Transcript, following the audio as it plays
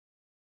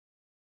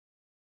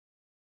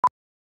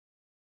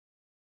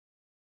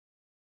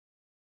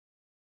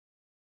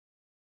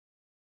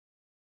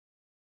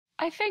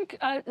I think,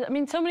 I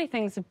mean, so many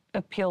things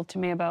appeal to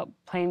me about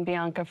playing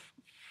Bianca.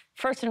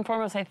 First and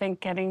foremost, I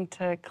think getting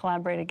to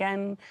collaborate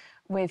again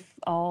with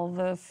all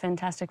the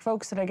fantastic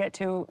folks that I get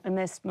to in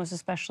this, most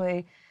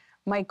especially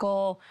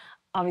Michael.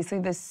 Obviously,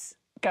 this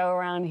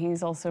go-around,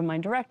 he's also my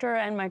director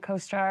and my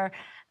co-star,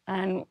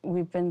 and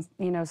we've been,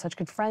 you know, such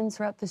good friends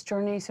throughout this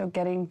journey, so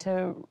getting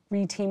to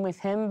re-team with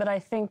him. But I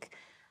think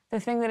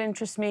the thing that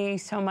interests me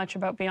so much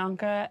about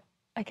Bianca,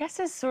 I guess,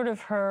 is sort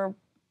of her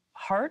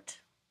heart,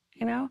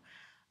 you know?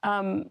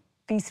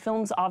 These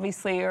films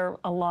obviously are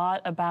a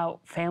lot about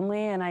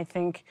family, and I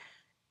think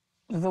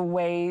the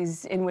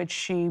ways in which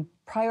she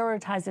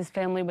prioritizes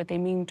family, what they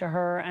mean to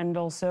her, and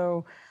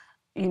also,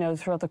 you know,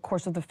 throughout the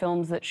course of the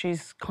films that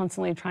she's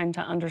constantly trying to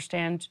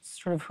understand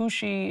sort of who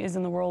she is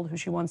in the world, who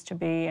she wants to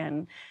be,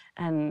 and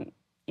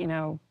you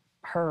know,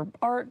 her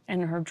art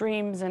and her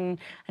dreams. And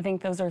I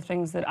think those are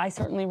things that I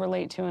certainly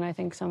relate to, and I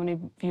think so many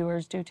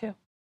viewers do too.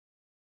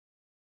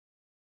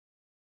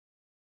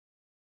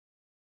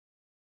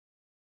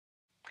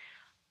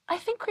 I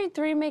think Creed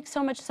 3 makes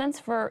so much sense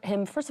for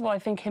him. First of all, I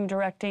think him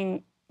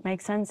directing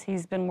makes sense.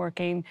 He's been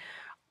working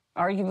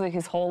arguably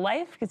his whole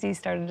life because he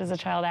started as a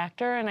child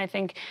actor. And I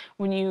think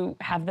when you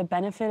have the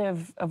benefit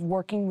of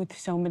working with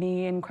so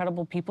many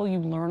incredible people, you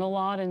learn a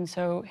lot. And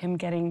so him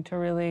getting to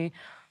really,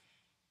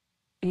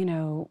 you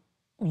know,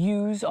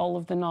 use all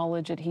of the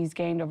knowledge that he's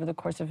gained over the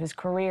course of his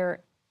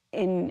career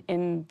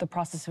in the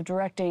process of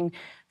directing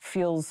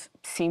feels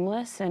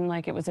seamless and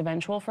like it was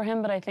eventual for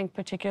him. But I think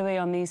particularly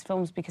on these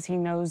films, because he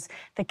knows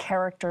the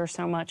character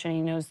so much and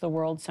he knows the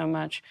world so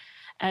much.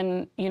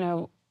 And, you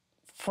know,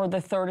 for the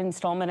third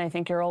installment, I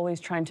think you're always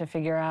trying to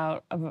figure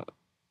out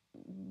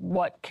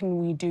what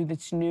can we do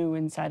that's new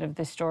inside of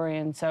this story.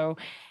 And so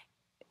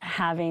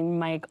having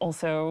Mike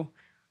also,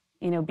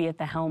 you know, be at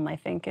the helm, I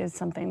think, is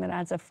something that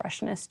adds a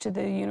freshness to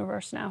the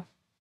universe now.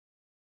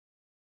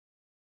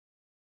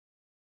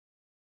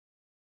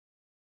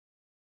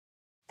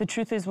 The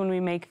truth is, when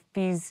we make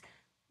these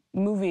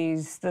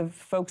movies, the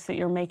folks that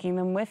you're making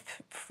them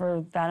with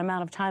for that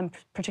amount of time,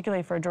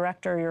 particularly for a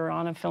director, you're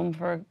on a film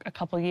for a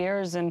couple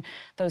years, and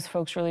those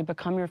folks really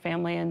become your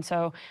family. And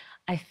so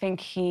I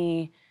think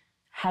he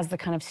has the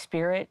kind of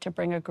spirit to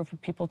bring a group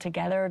of people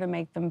together to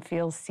make them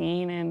feel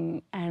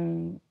seen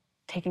and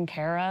taken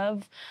care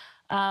of.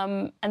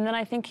 And then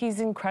I think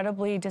he's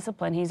incredibly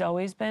disciplined. He's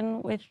always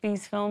been with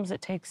these films.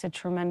 It takes a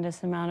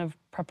tremendous amount of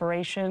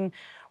preparation,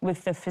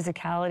 with the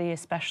physicality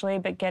especially,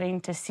 but getting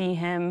to see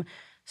him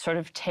sort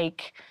of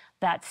take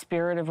that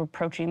spirit of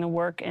approaching the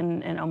work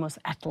in an almost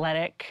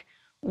athletic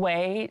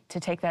way to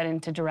take that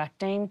into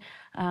directing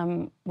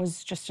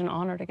was just an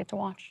honor to get to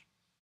watch.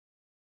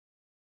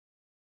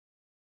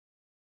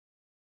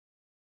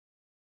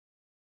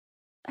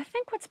 I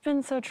think what's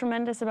been so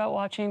tremendous about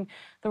watching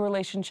the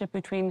relationship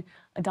between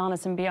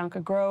Adonis and Bianca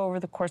grow over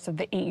the course of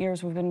the 8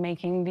 years we've been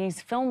making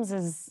these films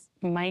is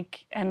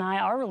Mike and I,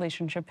 our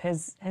relationship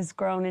has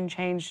grown and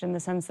changed in the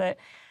sense that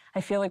I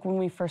feel like when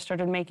we first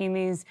started making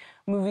these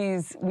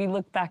movies, we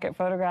look back at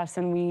photographs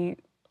and we,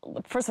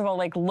 first of all,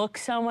 like, look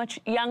so much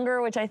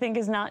younger, which I think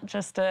is not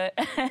just an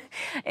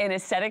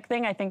aesthetic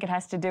thing. I think it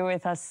has to do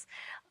with us,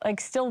 like,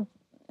 still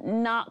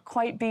not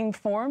quite being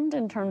formed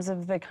in terms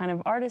of the kind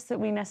of artists that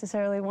we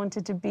necessarily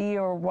wanted to be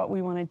or what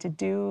we wanted to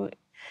do,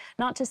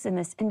 not just in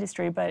this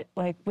industry, but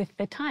like with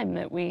the time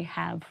that we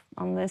have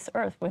on this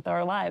earth with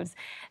our lives.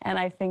 And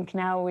I think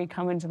now we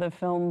come into the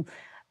film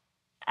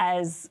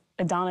as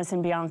Adonis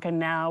and Bianca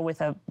now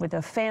with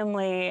a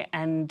family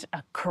and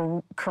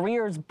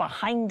careers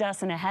behind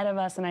us and ahead of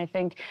us. And I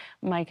think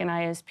Mike and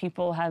I as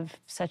people have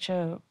such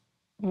a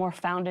more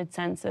founded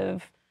sense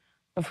of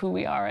who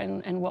we are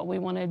and what we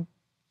want to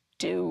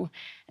do,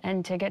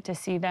 and to get to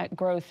see that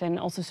growth and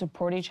also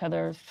support each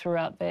other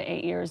throughout the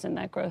 8 years, and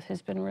that growth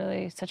has been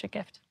really such a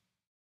gift.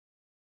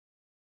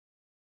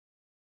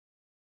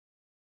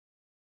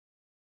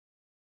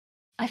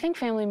 I think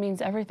family means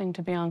everything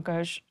to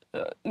Bianca.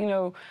 You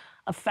know,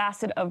 a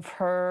facet of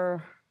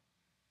her,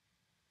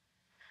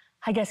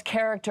 I guess,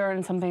 character,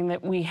 and something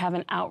that we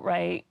haven't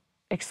outright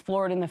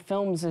explored in the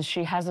films, is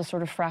she has a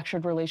sort of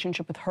fractured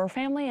relationship with her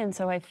family. And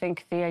so I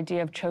think the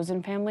idea of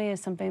chosen family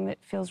is something that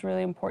feels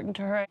really important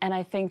to her. And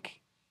I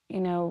think, you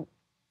know,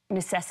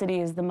 necessity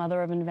is the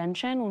mother of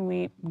invention. When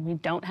we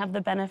don't have the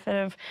benefit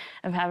of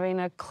having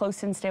a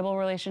close and stable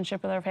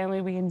relationship with our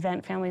family, we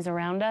invent families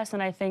around us.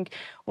 And I think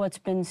what's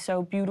been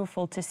so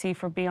beautiful to see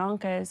for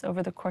Bianca is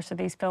over the course of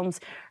these films,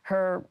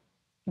 her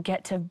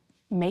get to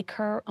make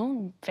her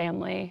own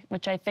family,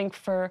 which I think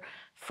for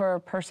a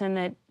person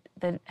that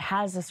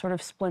has a sort of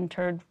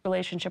splintered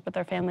relationship with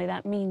their family,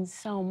 that means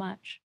so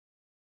much.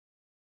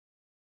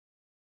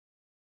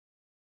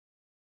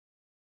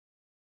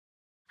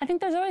 I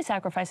think there's always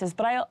sacrifices,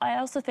 but I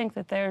also think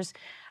that there's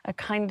a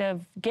kind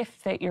of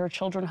gift that your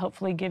children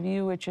hopefully give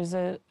you, which is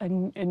a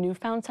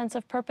newfound sense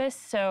of purpose.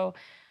 So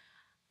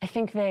I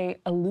think they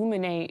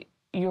illuminate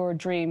your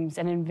dreams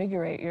and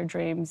invigorate your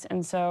dreams.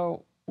 And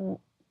so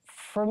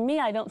for me,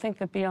 I don't think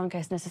that Bianca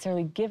has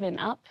necessarily given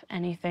up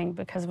anything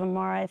because of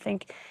Amara. I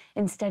think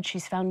instead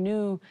she's found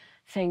new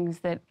things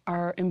that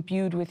are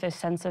imbued with a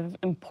sense of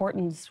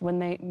importance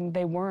when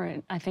they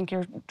weren't. I think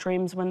your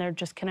dreams, when they're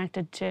just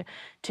connected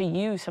to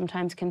you,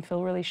 sometimes can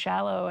feel really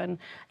shallow, and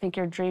I think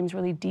your dreams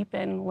really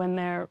deepen when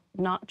they're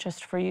not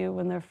just for you,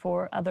 when they're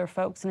for other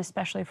folks, and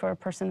especially for a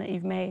person that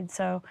you've made.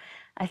 So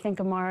I think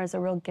Amara is a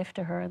real gift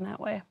to her in that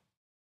way.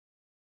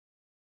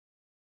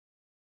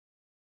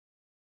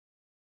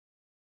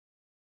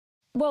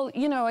 Well,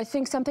 you know, I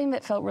think something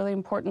that felt really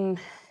important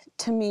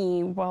to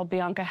me, while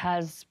Bianca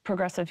has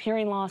progressive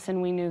hearing loss,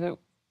 and we knew that,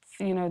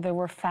 you know, there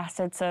were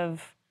facets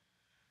of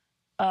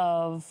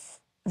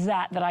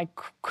that I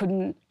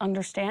couldn't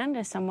understand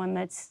as someone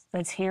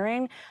that's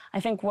hearing. I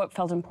think what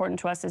felt important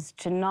to us is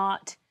to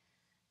not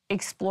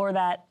explore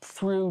that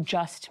through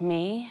just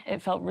me.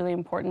 It felt really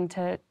important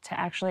to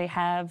actually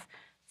have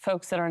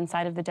folks that are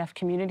inside of the deaf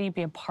community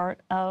be a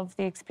part of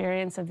the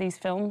experience of these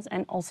films,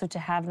 and also to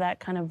have that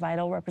kind of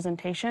vital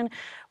representation,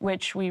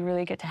 which we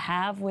really get to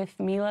have with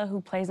Mila,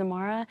 who plays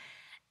Amara.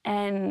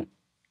 And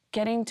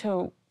getting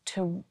to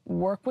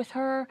work with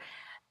her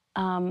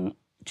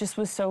just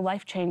was so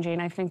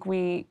life-changing. I think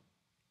we,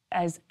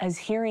 as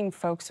hearing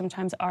folks,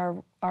 sometimes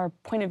our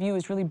point of view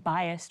is really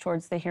biased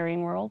towards the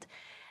hearing world.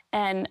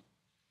 And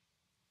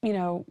you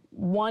know,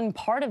 one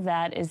part of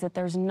that is that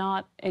there's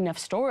not enough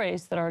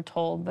stories that are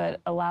told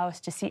that allow us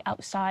to see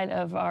outside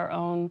of our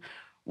own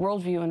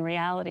worldview and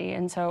reality.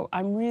 And so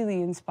I'm really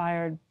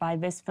inspired by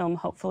this film,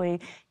 hopefully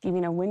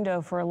giving a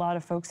window for a lot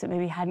of folks that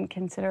maybe hadn't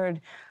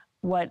considered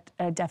what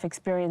a deaf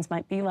experience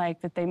might be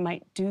like, that they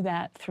might do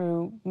that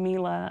through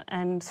Mila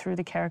and through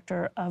the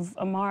character of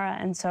Amara.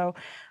 And so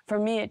for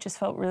me, it just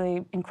felt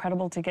really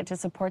incredible to get to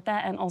support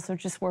that, and also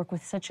just work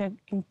with such an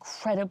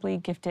incredibly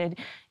gifted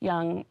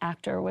young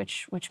actor,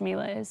 which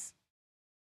Mila is.